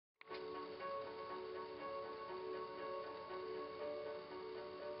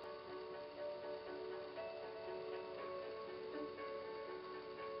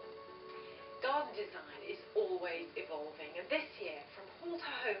garden design is always evolving, and this year, From Hall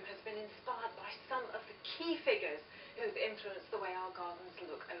to Home has been inspired by some of the key figures who've influenced the way our gardens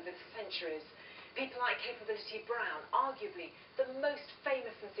look over the centuries. People like Capability Brown, arguably the most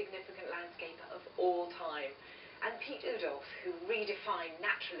famous and significant landscaper of all time, and Pete Udolph, who redefined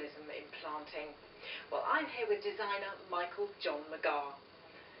naturalism in planting. Well, I'm here with designer Michael John McGarr.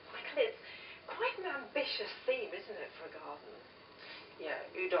 Michael, it's quite an ambitious theme, isn't it, for a garden? Yeah,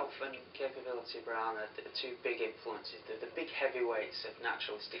 Udolph and Capability Brown are two big influences. They're the big heavyweights of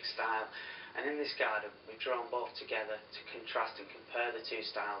naturalistic style. And in this garden, we've drawn both together to contrast and compare the two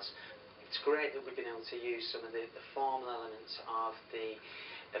styles. It's great that we've been able to use some of the formal elements of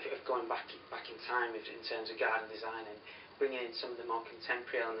going back in time in terms of garden design and bringing in some of the more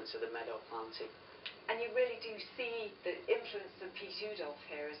contemporary elements of the meadow planting. And you really do see the influence of Pete Udolph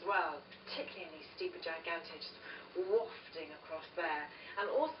here as well, particularly in these steeper gigantea, just wafting across there.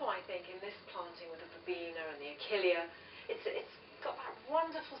 And also, I think, in this planting with the verbena and the achillea, it's got that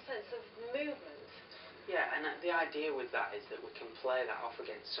wonderful sense of movement. Yeah, and the idea with that is that we can play that off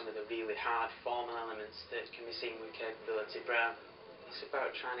against some of the really hard formal elements that can be seen with Capability Brown. It's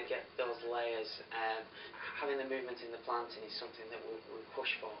about trying to get those layers. Having the movement in the planting is something that we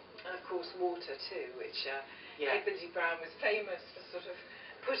push for. And of course water too, which Capability Brown was famous for sort of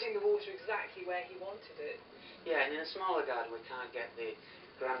putting the water exactly where he wanted it. Yeah, and in a smaller garden we can't get the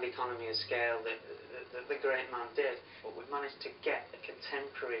grand economy of scale that the great man did, but we've managed to get the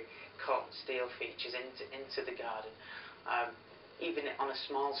contemporary cut steel features into the garden. Even on a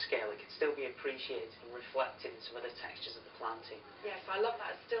small scale, it can still be appreciated and reflected in some of the textures of the planting. Yes, I love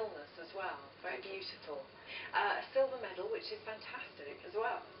that stillness as well. Very beautiful. A silver medal, which is fantastic as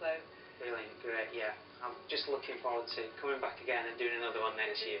well. So brilliant, great, yeah. I'm just looking forward to coming back again and doing another one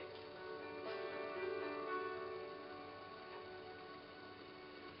next year.